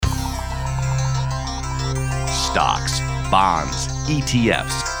stocks, bonds,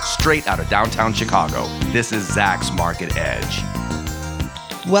 ETFs, straight out of downtown Chicago. This is Zacks Market Edge.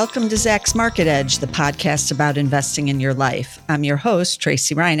 Welcome to Zacks Market Edge, the podcast about investing in your life. I'm your host,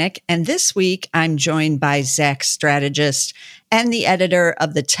 Tracy Reineck, and this week I'm joined by Zacks strategist and the editor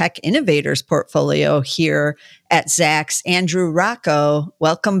of the Tech Innovators portfolio here at Zacks, Andrew Rocco.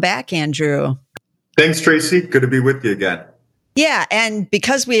 Welcome back, Andrew. Thanks, Tracy. Good to be with you again. Yeah, and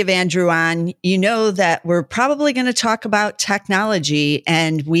because we have Andrew on, you know that we're probably going to talk about technology,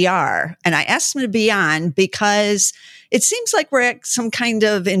 and we are. And I asked him to be on because it seems like we're at some kind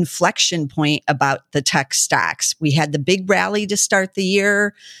of inflection point about the tech stocks. We had the big rally to start the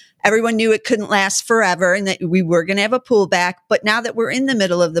year. Everyone knew it couldn't last forever and that we were going to have a pullback. But now that we're in the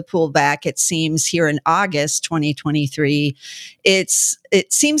middle of the pullback, it seems here in August 2023, it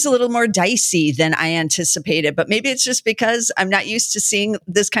seems a little more dicey than I anticipated. But maybe it's just because I'm not used to seeing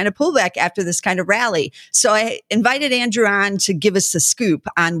this kind of pullback after this kind of rally. So I invited Andrew on to give us the scoop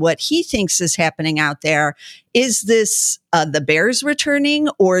on what he thinks is happening out there. Is this the bears returning,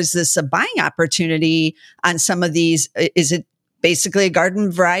 or is this a buying opportunity on some of these? Is it basically a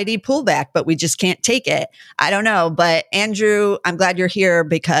garden variety pullback, but we just can't take it? I don't know. But Andrew, I'm glad you're here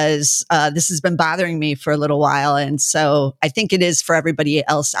because this has been bothering me for a little while. And so I think it is for everybody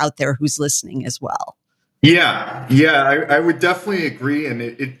else out there who's listening as well. Yeah, I would definitely agree. And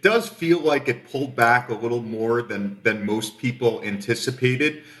it does feel like it pulled back a little more than most people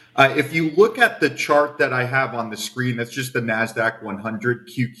anticipated. If you look at the chart that I have on the screen, that's just the NASDAQ 100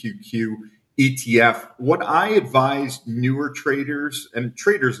 QQQ ETF. What I advise newer traders and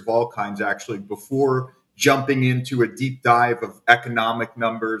traders of all kinds, actually, before jumping into a deep dive of economic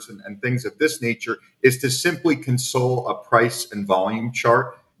numbers and things of this nature, is to simply consult a price and volume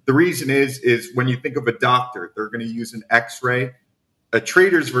chart. The reason is when you think of a doctor, they're going to use an X-ray. A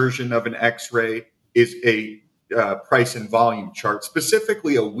trader's version of an X-ray is a price and volume chart,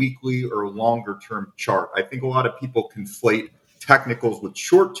 specifically a weekly or longer term chart. I think a lot of people conflate technicals with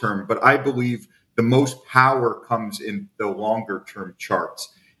short term, but I believe the most power comes in the longer term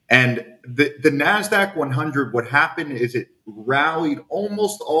charts. And the NASDAQ 100, what happened is it rallied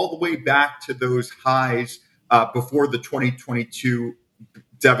almost all the way back to those highs before the 2022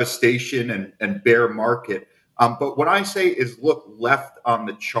 devastation and bear market. But what I say is look left on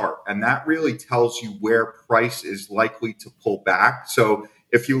the chart, and that really tells you where price is likely to pull back. So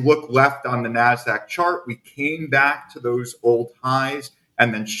if you look left on the NASDAQ chart, we came back to those old highs,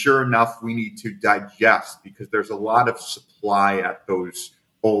 and then sure enough, we need to digest because there's a lot of supply at those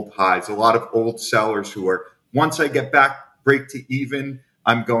old highs, a lot of old sellers who are, once I get back, break to even,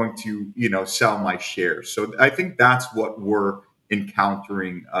 I'm going to, sell my shares. So I think that's what we're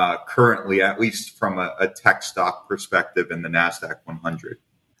encountering currently, at least from a tech stock perspective in the NASDAQ 100.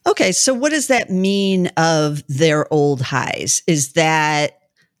 Okay, so what does that mean of their old highs? Is that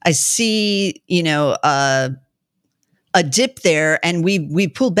I see, a dip there, and we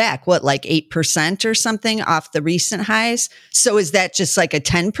pulled back, like 8% or something off the recent highs. So is that just like a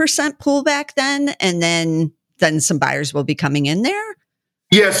 10% pullback then? And then some buyers will be coming in there?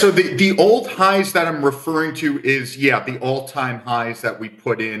 Yeah, so the old highs that I'm referring to is, the all-time highs that we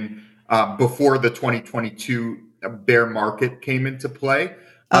put in before the 2022 bear market came into play.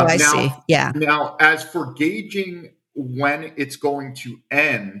 I see. Yeah. Now, as for gauging when it's going to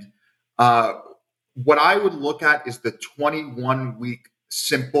end, what I would look at is the 21-week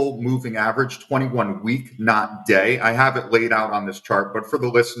simple moving average, 21 week, not day. I have it laid out on this chart, but for the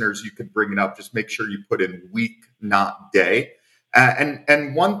listeners, you could bring it up. Just make sure you put in week, not day.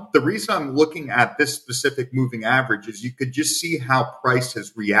 The reason I'm looking at this specific moving average is you could just see how price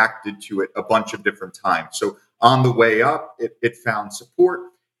has reacted to it a bunch of different times. So on the way up, it found support.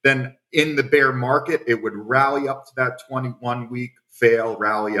 Then in the bear market, it would rally up to that 21 week, fail,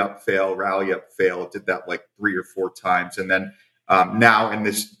 rally up, fail, rally up, fail. It did that like 3 or 4 times. And then now in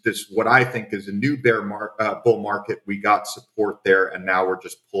this what I think is a new bull market, we got support there, and now we're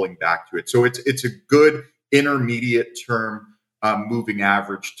just pulling back to it. So it's a good intermediate term moving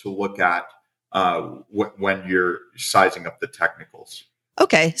average to look at when you're sizing up the technicals.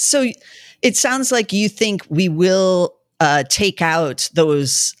 Okay, so it sounds like you think we will take out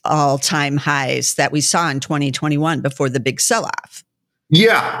those all-time highs that we saw in 2021 before the big sell-off.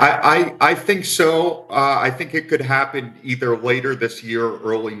 Yeah, I think so. I think it could happen either later this year or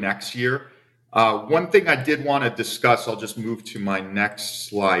early next year. One thing I did want to discuss, I'll just move to my next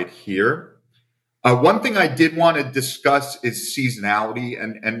slide here. One thing I did want to discuss is seasonality,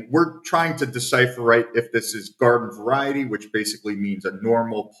 and we're trying to decipher, right, if this is garden variety, which basically means a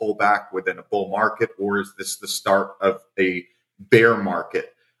normal pullback within a bull market, or is this the start of a bear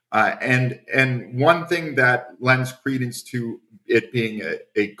market? And one thing that lends credence to it being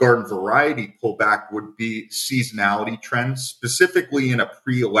a garden variety pullback would be seasonality trends, specifically in a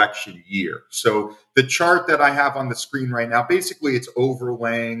pre-election year. So the chart that I have on the screen right now, basically it's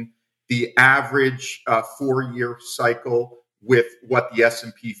overlaying the average 4-year cycle with what the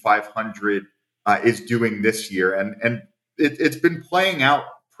S&P 500 is doing this year. And it's been playing out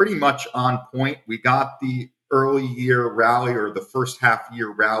pretty much on point. We got the early year rally or the first half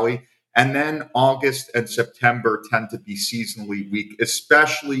year rally. And then August and September tend to be seasonally weak,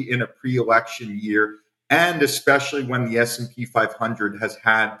 especially in a pre-election year, and especially when the S&P 500 has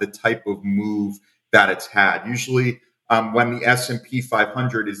had the type of move that it's had. Usually, when the S&P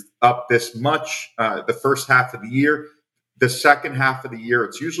 500 is up this much, the first half of the year, the second half of the year,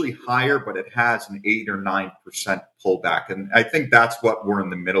 it's usually higher, but it has an 8 or 9% pullback. And I think that's what we're in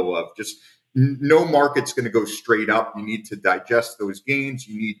the middle of. Just no market's going to go straight up. You need to digest those gains.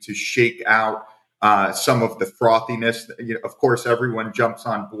 You need to shake out some of the frothiness. Of course, everyone jumps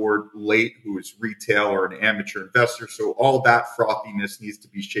on board late who is retail or an amateur investor. So all that frothiness needs to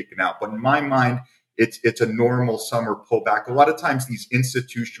be shaken out. But in my mind, it's a normal summer pullback. A lot of times these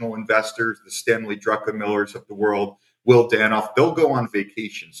institutional investors, the Stanley Druckenmillers of the world, Will Danoff, they'll go on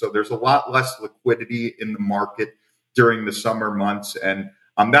vacation. So there's a lot less liquidity in the market during the summer months. And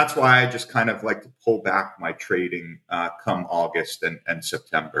that's why I just kind of like to pull back my trading come August and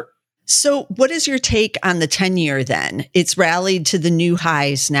September. So what is your take on the 10-year then? It's rallied to the new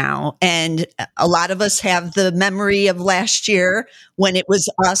highs now. And a lot of us have the memory of last year when it was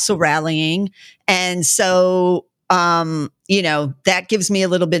also rallying. And so, that gives me a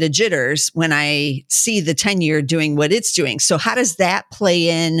little bit of jitters when I see the 10-year doing what it's doing. So how does that play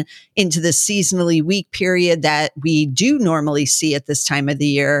into the seasonally weak period that we do normally see at this time of the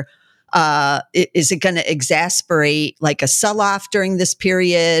year? Is it going to exacerbate like a sell-off during this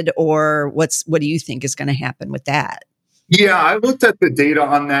period, or what do you think is going to happen with that? Yeah, I looked at the data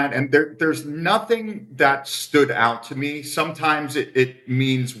on that, and there's nothing that stood out to me. Sometimes it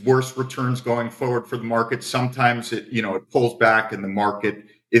means worse returns going forward for the market. Sometimes it pulls back and the market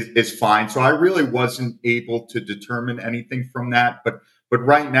is fine. So I really wasn't able to determine anything from that. But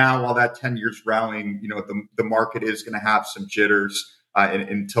right now, while that 10 years rallying, the market is going to have some jitters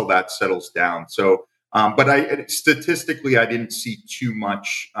until that settles down. So, but statistically, I didn't see too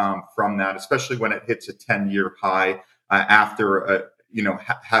much from that, especially when it hits a 10-year high. After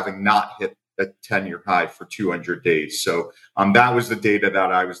having not hit a 10-year high for 200 days. So that was the data that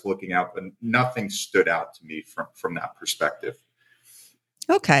I was looking at, but nothing stood out to me from that perspective.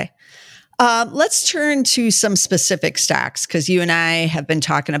 Okay. Let's turn to some specific stocks, because you and I have been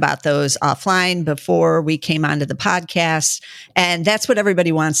talking about those offline before we came onto the podcast. And that's what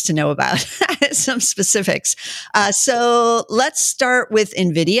everybody wants to know about, some specifics. So let's start with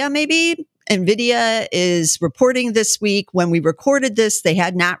NVIDIA, maybe. NVIDIA is reporting this week. When we recorded this, they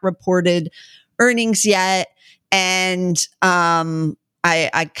had not reported earnings yet. And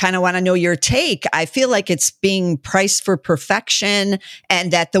I kind of want to know your take. I feel like it's being priced for perfection,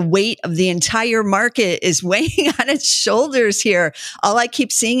 and that the weight of the entire market is weighing on its shoulders here. All I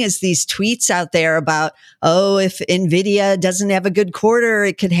keep seeing is these tweets out there about, if NVIDIA doesn't have a good quarter,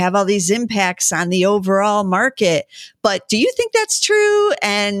 it could have all these impacts on the overall market. But do you think that's true?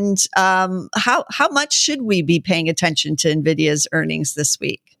 And how much should we be paying attention to NVIDIA's earnings this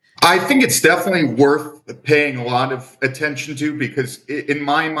week? I think it's definitely worth paying a lot of attention to, because in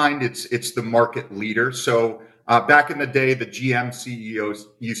my mind, it's the market leader. So back in the day, the GM CEOs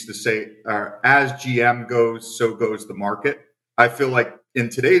used to say, as GM goes, so goes the market. I feel like in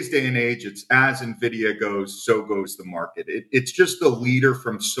today's day and age, it's as NVIDIA goes, so goes the market. It's just the leader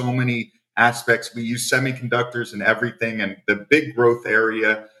from so many aspects. We use semiconductors and everything, and the big growth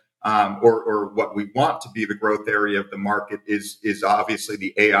area or what we want to be the growth area of the market is obviously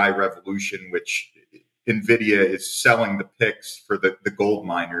the AI revolution, which NVIDIA is selling the picks for the gold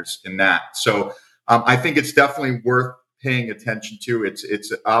miners in that. So I think it's definitely worth paying attention to.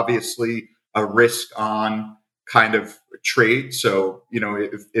 It's obviously a risk on kind of trade. So,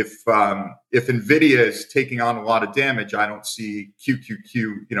 if NVIDIA is taking on a lot of damage, I don't see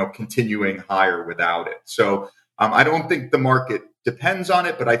QQQ, continuing higher without it. So I don't think the market depends on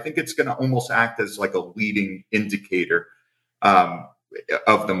it, but I think it's going to almost act as like a leading indicator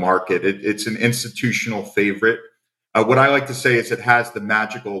of the market. It's an institutional favorite. What I like to say is it has the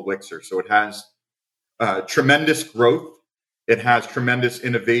magical elixir. So it has tremendous growth, it has tremendous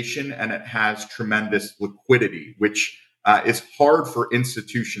innovation, and it has tremendous liquidity, which is hard for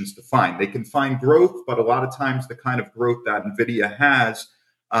institutions to find. They can find growth, but a lot of times the kind of growth that NVIDIA has,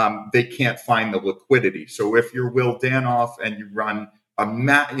 they can't find the liquidity. So if you're Will Danoff and you run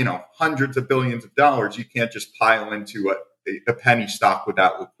hundreds of billions of dollars, you can't just pile into a penny stock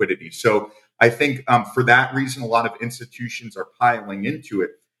without liquidity. So I think for that reason, a lot of institutions are piling into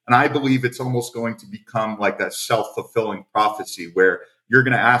it. And I believe it's almost going to become like a self-fulfilling prophecy where you're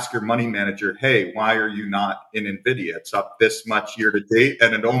going to ask your money manager, hey, why are you not in NVIDIA? It's up this much year to date.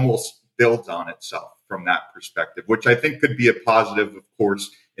 And it almost builds on itself from that perspective, which I think could be a positive, of course,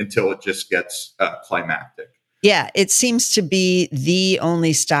 until it just gets climactic. Yeah, it seems to be the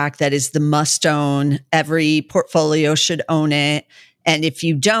only stock that is the must own. Every portfolio should own it. And if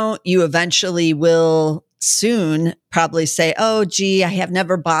you don't, you eventually will soon probably say, oh, gee, I have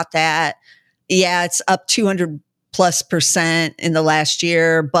never bought that. Yeah, it's up 200+% in the last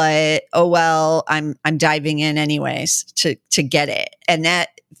year, but oh well, I'm diving in anyways to get it. And that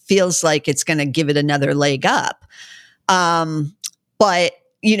feels like it's going to give it another leg up. But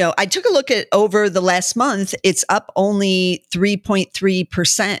I took a look at over the last month, it's up only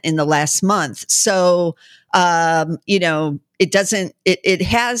 3.3% in the last month. So, it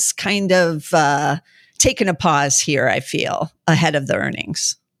has kind of taken a pause here, I feel, ahead of the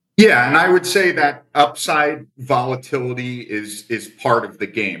earnings. Yeah, and I would say that upside volatility is part of the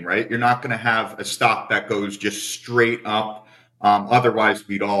game, right? You're not going to have a stock that goes just straight up. Otherwise,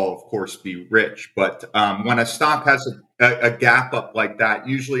 we'd all, of course, be rich. But when a stock has a gap up like that,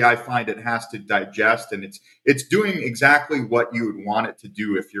 usually I find it has to digest, and it's doing exactly what you would want it to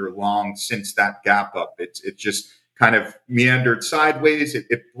do if you're long since that gap up. It's just kind of meandered sideways.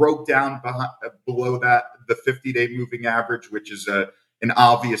 It broke down below that the 50-day moving average, which is an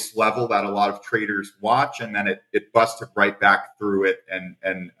obvious level that a lot of traders watch, and then it busted right back through it,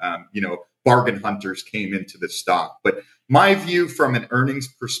 and bargain hunters came into the stock. But my view from an earnings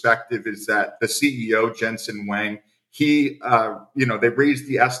perspective is that the CEO, Jensen Huang, they raised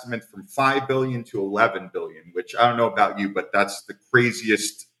the estimate from 5 billion to 11 billion, which I don't know about you, but that's the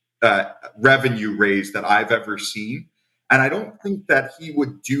craziest revenue raise that I've ever seen. And I don't think that he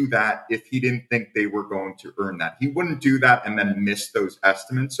would do that if he didn't think they were going to earn that. He wouldn't do that and then miss those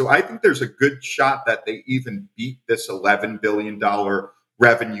estimates. So I think there's a good shot that they even beat this $11 billion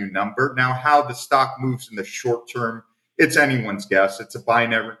revenue number. Now, how the stock moves in the short term, it's anyone's guess. It's a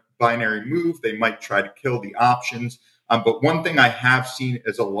binary move. They might try to kill the options. But one thing I have seen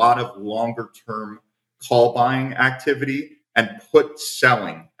is a lot of longer term call buying activity and put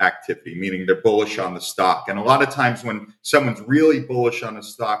selling activity, meaning they're bullish on the stock. And a lot of times when someone's really bullish on a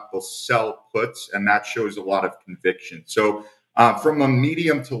stock, they'll sell puts, and that shows a lot of conviction. So from a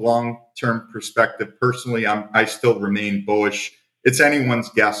medium to long-term perspective, personally, I still remain bullish. It's anyone's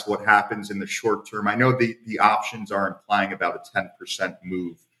guess what happens in the short term. I know the options are implying about a 10%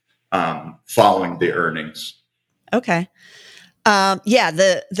 move following the earnings. Okay.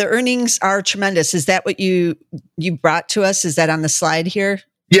 The earnings are tremendous. Is that what you brought to us? Is that on the slide here?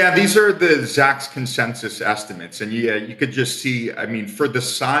 Yeah, these are the Zacks consensus estimates. And yeah, you could just see, I mean, for the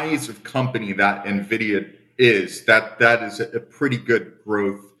size of company that NVIDIA is, that is a pretty good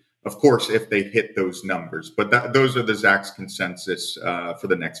growth, of course, if they hit those numbers. But those are the Zacks consensus for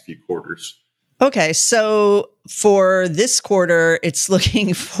the next few quarters. Okay, so for this quarter, it's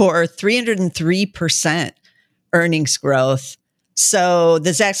looking for 303% earnings growth. So the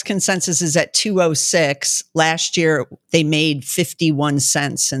Zacks consensus is at 206. Last year, they made 51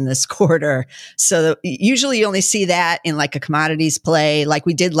 cents in this quarter. So usually you only see that in like a commodities play like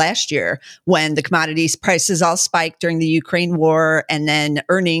we did last year when the commodities prices all spiked during the Ukraine war and then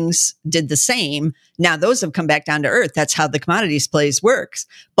earnings did the same. Now those have come back down to earth. That's how the commodities plays works.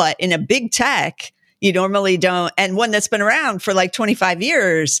 But in a big tech, you normally don't, and one that's been around for like 25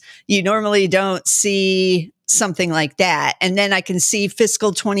 years, you normally don't see something like that. And then I can see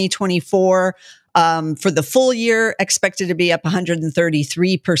fiscal 2024 for the full year expected to be up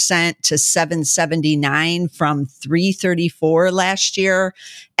 133% to 779 from 334 last year.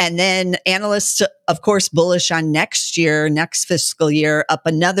 And then analysts, of course, bullish on next fiscal year, up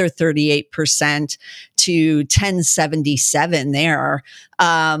another 38% to 1077 there.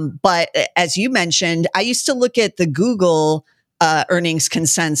 But as you mentioned, I used to look at the Google earnings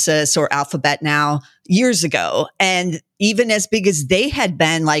consensus, or Alphabet now, years ago. And even as big as they had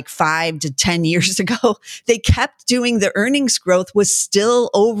been like 5 to 10 years ago, they kept doing the earnings growth was still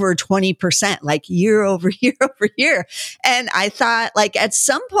over 20%, like year over year over year. And I thought, like, at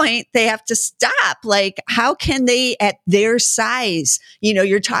some point they have to stop. Like, how can they, at their size,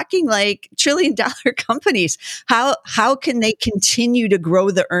 you're talking like $1 trillion companies, how can they continue to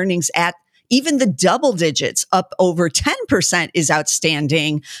grow the earnings at even the double digits up over 10% is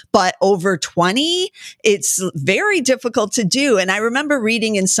outstanding, but over 20, it's very difficult to do. And I remember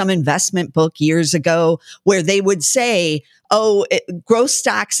reading in some investment book years ago where they would say, growth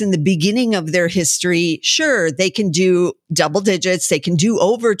stocks in the beginning of their history, sure, they can do double digits. They can do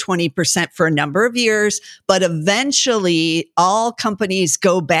over 20% for a number of years, but eventually all companies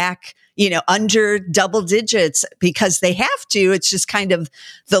go back, under double digits because they have to. It's just kind of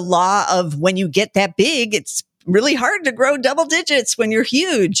the law of when you get that big, it's really hard to grow double digits when you're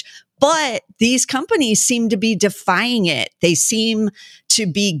huge. But these companies seem to be defying it. They seem to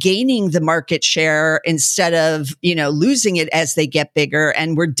be gaining the market share instead of, losing it as they get bigger.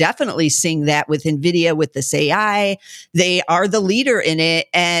 And we're definitely seeing that with NVIDIA, with this AI. They are the leader in it.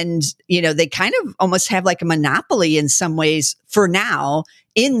 And, they kind of almost have like a monopoly in some ways for now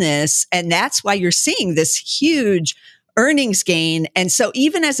in this. And that's why you're seeing this huge earnings gain. And so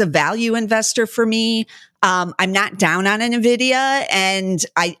even as a value investor for me, I'm not down on NVIDIA, and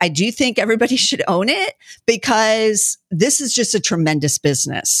I do think everybody should own it because this is just a tremendous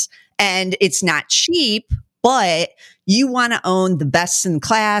business and it's not cheap, but you want to own the best in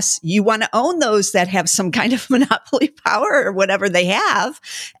class. You want to own those that have some kind of monopoly power or whatever they have.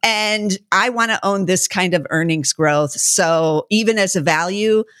 And I want to own this kind of earnings growth. So even as a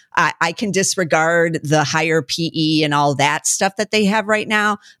value, I can disregard the higher PE and all that stuff that they have right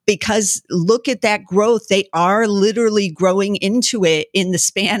now, because look at that growth. They are literally growing into it in the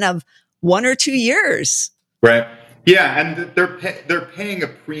span of 1 or 2 years. Right. Yeah. And they're paying a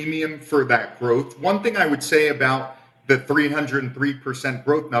premium for that growth. One thing I would say about the 303%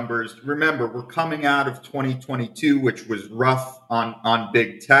 growth numbers, remember, we're coming out of 2022, which was rough on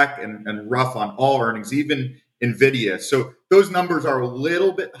big tech and rough on all earnings, even NVIDIA. So those numbers are a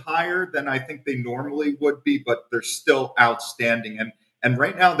little bit higher than I think they normally would be, but they're still outstanding. And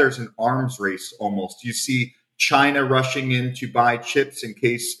right now there's an arms race almost. You see China rushing in to buy chips in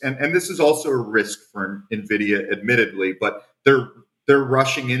case, and this is also a risk for NVIDIA, admittedly, but they're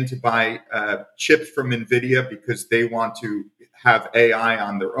rushing in to buy chips from NVIDIA because they want to have AI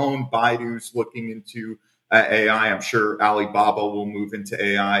on their own. Baidu's looking into AI. I'm sure Alibaba will move into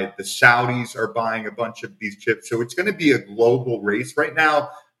AI. The Saudis are buying a bunch of these chips. So it's going to be a global race. Right now,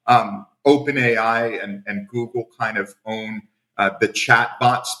 OpenAI and Google kind of own the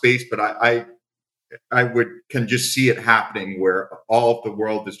chatbot space, but I can just see it happening where all of the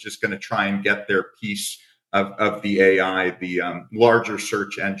world is just going to try and get their piece of the AI, the larger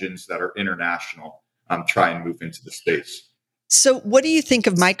search engines that are international, try and move into the space. So what do you think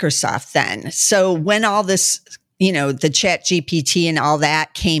of Microsoft then? So when all this, the Chat GPT and all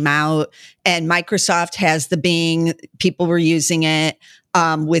that came out, and Microsoft has the Bing, people were using it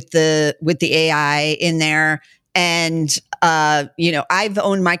with the AI in there. And, I've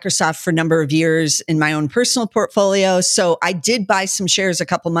owned Microsoft for a number of years in my own personal portfolio. So I did buy some shares a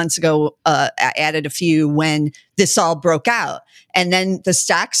couple months ago. I added a few when this all broke out. And then the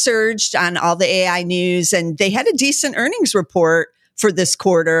stock surged on all the AI news, and they had a decent earnings report for this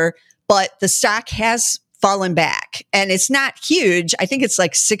quarter, but the stock has fallen back, and it's not huge. I think it's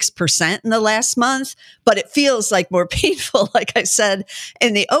like 6% in the last month, but it feels like more painful, like I said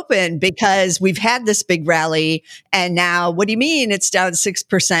in the open, because we've had this big rally, and now what do you mean it's down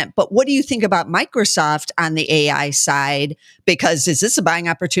 6%? But what do you think about Microsoft on the AI side? Because is this a buying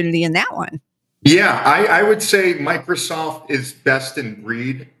opportunity in that one? Yeah, I would say Microsoft is best in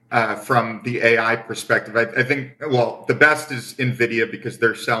breed from the AI perspective. I think, well, the best is NVIDIA because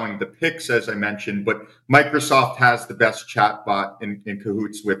they're selling the picks, as I mentioned, but Microsoft has the best chatbot in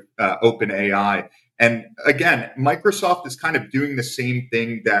cahoots with OpenAI. And again, Microsoft is kind of doing the same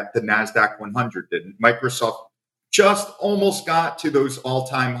thing that the NASDAQ 100 did. Microsoft just almost got to those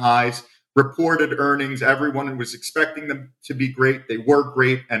all-time highs, reported earnings. Everyone was expecting them to be great. They were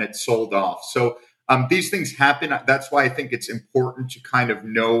great, and it sold off. So these things happen. That's why I think it's important to kind of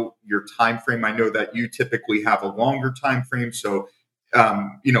know your time frame. I know that you typically have a longer time frame, so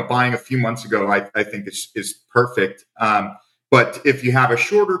buying a few months ago, I think is perfect. But if you have a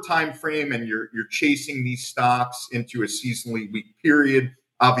shorter time frame and you're chasing these stocks into a seasonally weak period,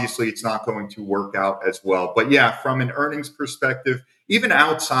 obviously it's not going to work out as well. But yeah, from an earnings perspective, even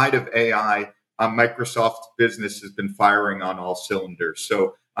outside of AI, Microsoft's business has been firing on all cylinders.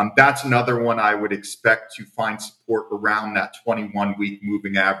 So that's another one I would expect to find support around that 21-week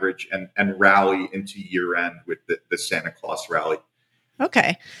moving average and rally into year end with the Santa Claus rally.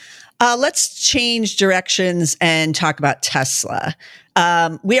 Okay. Let's change directions and talk about Tesla.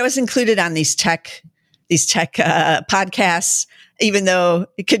 We always included on these tech podcasts even though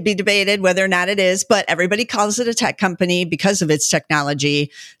it could be debated whether or not it is, but everybody calls it a tech company because of its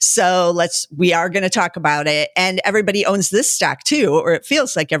technology. So we are going to talk about it. And everybody owns this stock too, or it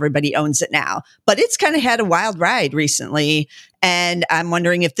feels like everybody owns it now, but it's kind of had a wild ride recently. And I'm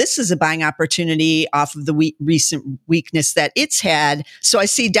wondering if this is a buying opportunity off of the recent weakness that it's had. So I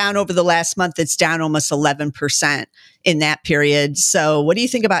see down over the last month, it's down almost 11% in that period. So what do you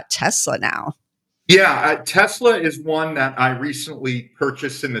think about Tesla now? Yeah, Tesla is one that I recently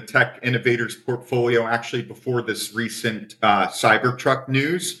purchased in the Tech Innovators portfolio, actually before this recent Cybertruck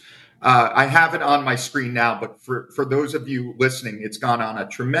news. I have it on my screen now, but for those of you listening, it's gone on a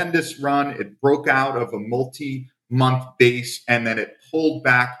tremendous run. It broke out of a multi-month base, and then it pulled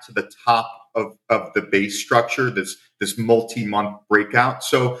back to the top of the base structure, this multi-month breakout.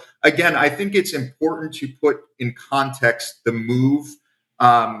 So again, I think it's important to put in context the move,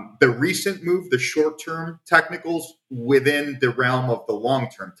 the recent move, the short-term technicals within the realm of the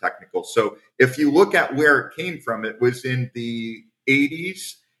long-term technicals. So if you look at where it came from, it was in the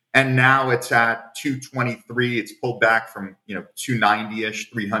 80s, and now it's at 223. It's pulled back from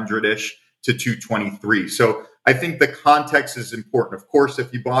 290-ish, 300-ish to 223. So I think the context is important. Of course,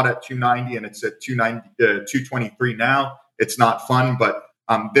 if you bought at 290 and it's at 223 now, it's not fun. But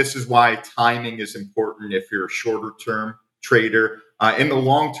this is why timing is important if you're a shorter-term trader. In the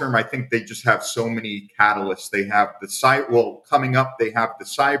long term, I think they just have so many catalysts. They have coming up, they have the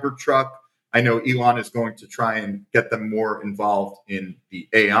Cybertruck. I know Elon is going to try and get them more involved in the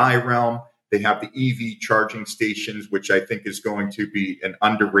AI realm. They have the EV charging stations, which I think is going to be an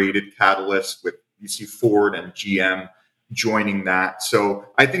underrated catalyst with you see Ford and GM joining that. So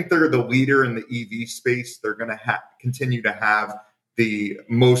I think they're the leader in the EV space. They're going to continue to have the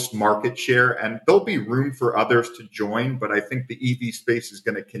most market share, and there'll be room for others to join. But I think the EV space is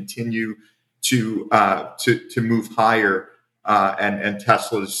going to continue to move higher, and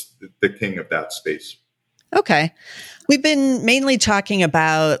Tesla's the king of that space. Okay. We've been mainly talking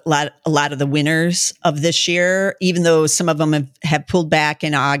about a lot of the winners of this year, even though some of them have pulled back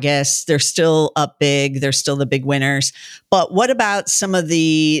in August. They're still up big. They're still the big winners. But what about some of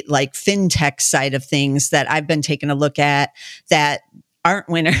the fintech side of things that I've been taking a look at that aren't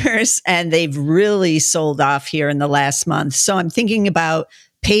winners and they've really sold off here in the last month? So I'm thinking about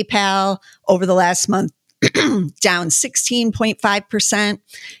PayPal over the last month, down 16.5%,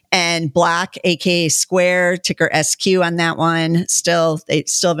 and Block, aka Square, ticker SQ on that one. They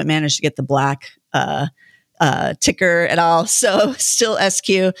still haven't managed to get the Block ticker at all. So still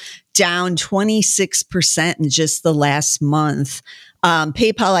SQ down 26% in just the last month.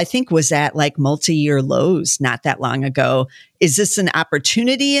 PayPal, I think, was at multi-year lows not that long ago. Is this an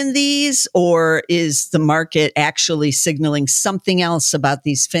opportunity in these, or is the market actually signaling something else about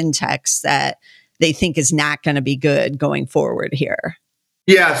these fintechs that they think is not going to be good going forward here?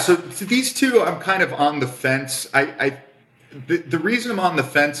 Yeah, so these two, I'm kind of on the fence. The reason I'm on the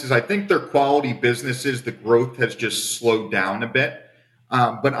fence is I think they're quality businesses. The growth has just slowed down a bit.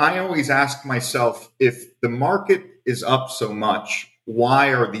 But I always ask myself, if the market is up so much,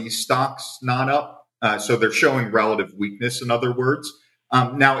 why are these stocks not up? So they're showing relative weakness, in other words.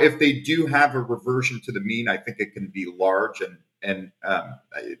 Now, if they do have a reversion to the mean, I think it can be large, and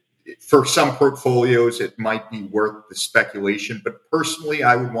for some portfolios, it might be worth the speculation. But personally,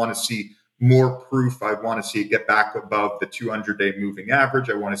 I would want to see more proof. I want to see it get back above the 200-day moving average.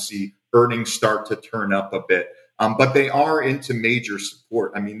 I want to see earnings start to turn up a bit. But they are into major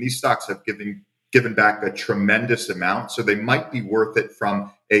support. I mean, these stocks have given back a tremendous amount, so they might be worth it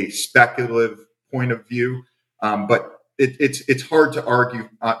from a speculative point of view. But it's hard to argue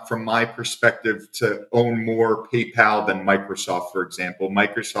from my perspective to own more PayPal than Microsoft, for example.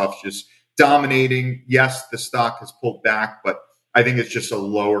 Microsoft's just dominating. Yes, the stock has pulled back, but I think it's just a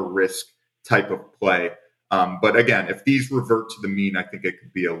lower risk type of play. But again, if these revert to the mean, I think it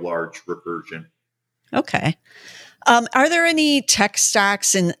could be a large reversion. Okay. Are there any tech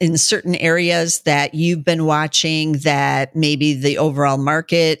stocks in certain areas that you've been watching that maybe the overall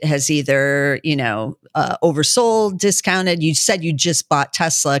market has either, oversold, discounted? You said you just bought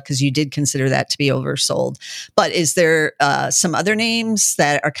Tesla because you did consider that to be oversold. But is there some other names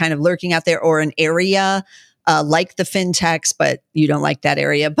that are kind of lurking out there, or an area like the fintechs, but you don't like that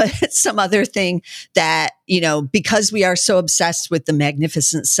area, but some other thing that, because we are so obsessed with the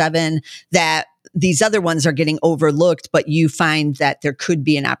Magnificent Seven, that these other ones are getting overlooked, but you find that there could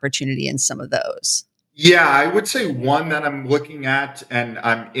be an opportunity in some of those? Yeah, I would say one that I'm looking at, and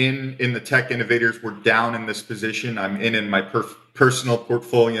I'm in the Tech Innovators. We're down in this position. I'm in my personal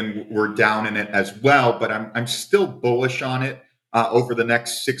portfolio, and we're down in it as well. But I'm still bullish on it over the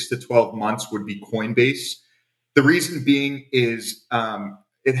next 6 to 12 months. Would be Coinbase. The reason being is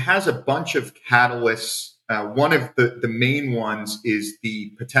it has a bunch of catalysts. One of the main ones is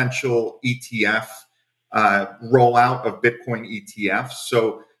the potential ETF rollout of Bitcoin ETFs.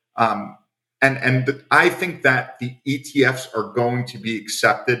 So, I think that the ETFs are going to be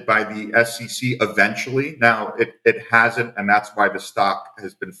accepted by the SEC eventually. Now, it hasn't, and that's why the stock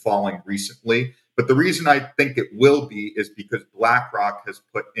has been falling recently. But the reason I think it will be is because BlackRock has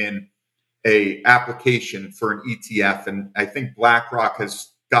put in a application for an ETF, and I think BlackRock has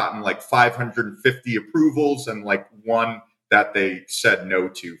gotten like 550 approvals and like one that they said no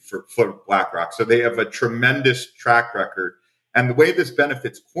to for BlackRock. So they have a tremendous track record. And the way this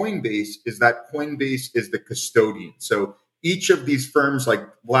benefits Coinbase is that Coinbase is the custodian. So each of these firms like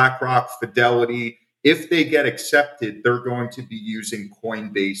BlackRock, Fidelity, if they get accepted, they're going to be using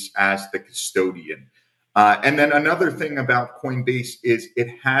Coinbase as the custodian. And then another thing about Coinbase is it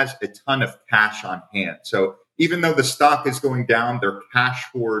has a ton of cash on hand. So even though the stock is going down, their cash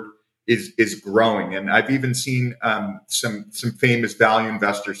hoard is growing. And I've even seen some famous value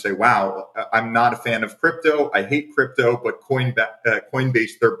investors say, wow, I'm not a fan of crypto. I hate crypto, but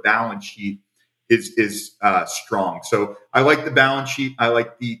Coinbase, their balance sheet is strong. So I like the balance sheet. I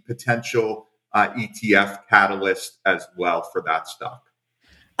like the potential ETF catalyst as well for that stock.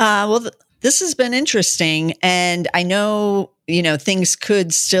 This has been interesting. And I know, things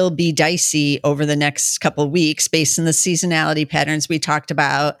could still be dicey over the next couple of weeks based on the seasonality patterns we talked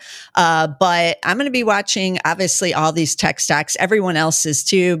about. But I'm going to be watching, obviously, all these tech stocks. Everyone else is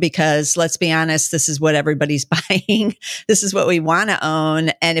too, because let's be honest, this is what everybody's buying. This is what we want to own.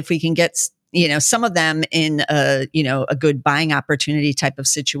 And if we can get some of them in a good buying opportunity type of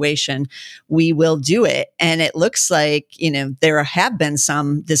situation, we will do it. And it looks like, there have been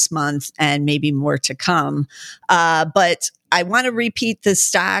some this month and maybe more to come. But I want to repeat the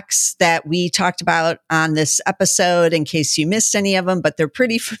stocks that we talked about on this episode in case you missed any of them, but they're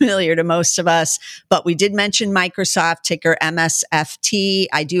pretty familiar to most of us. But we did mention Microsoft, ticker MSFT.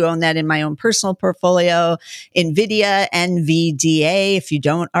 I do own that in my own personal portfolio. NVIDIA, NVDA, if you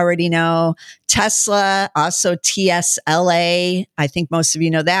don't already know. Tesla, also TSLA. I think most of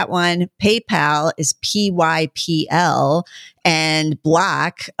you know that one. PayPal is PYPL. And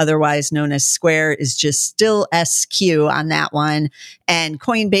Block, otherwise known as Square, is just still SQ on that one. And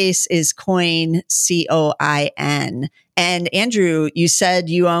Coinbase is Coin, COIN. And Andrew, you said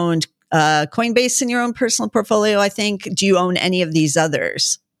you owned Coinbase in your own personal portfolio, I think. Do you own any of these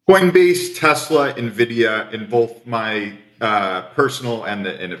others? Coinbase, Tesla, NVIDIA in both my personal and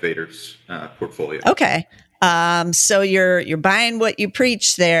the innovators portfolio. Okay. So you're buying what you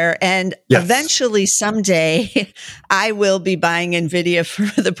preach there. And yes, eventually someday I will be buying NVIDIA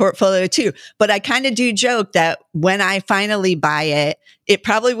for the portfolio too. But I kind of do joke that when I finally buy it, it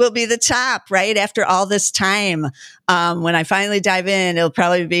probably will be the top, right? After all this time, when I finally dive in, it'll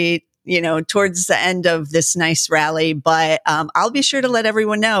probably be towards the end of this nice rally, but I'll be sure to let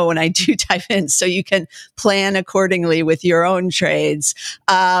everyone know when I do dive in so you can plan accordingly with your own trades.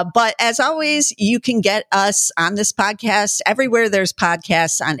 But as always, you can get us on this podcast everywhere there's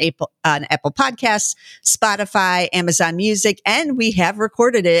podcasts on Apple Podcasts, Spotify, Amazon Music, and we have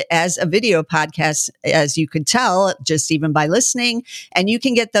recorded it as a video podcast, as you could tell, just even by listening. And you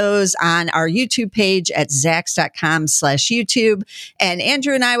can get those on our YouTube page at zacks.com/YouTube. And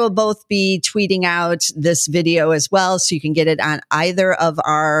Andrew and I will both be tweeting out this video as well, so you can get it on either of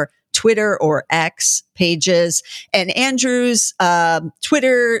our Twitter or X pages. And Andrew's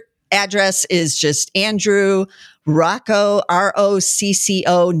Twitter address is just Andrew Rocco,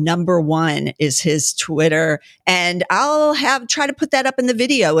 ROCCO #1 is his Twitter. And I'll try to put that up in the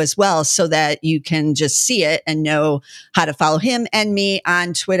video as well so that you can just see it and know how to follow him and me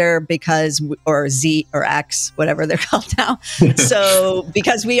on Twitter or Z or X, whatever they're called now. So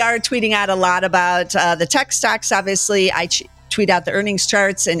because we are tweeting out a lot about the tech stocks, obviously I tweet out the earnings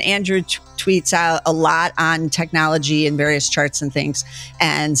charts, and Andrew tweets out a lot on technology and various charts and things.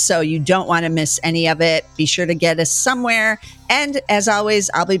 And so you don't want to miss any of it. Be sure to get us somewhere. And as always,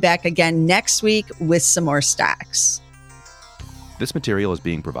 I'll be back again next week with some more stocks. This material is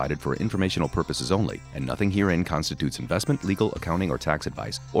being provided for informational purposes only, and nothing herein constitutes investment, legal, accounting, or tax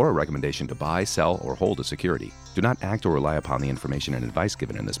advice, or a recommendation to buy, sell, or hold a security. Do not act or rely upon the information and advice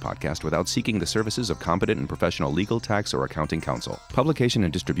given in this podcast without seeking the services of competent and professional legal, tax, or accounting counsel. Publication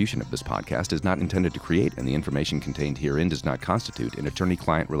and distribution of this podcast is not intended to create, and the information contained herein does not constitute an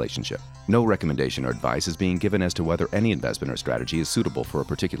attorney-client relationship. No recommendation or advice is being given as to whether any investment or strategy is suitable for a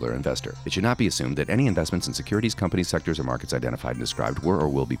particular investor. It should not be assumed that any investments in securities, companies, sectors, or markets identified identified and described were or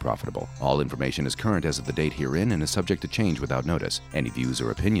will be profitable. All information is current as of the date herein and is subject to change without notice. Any views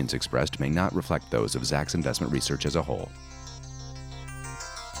or opinions expressed may not reflect those of Zacks Investment Research as a whole.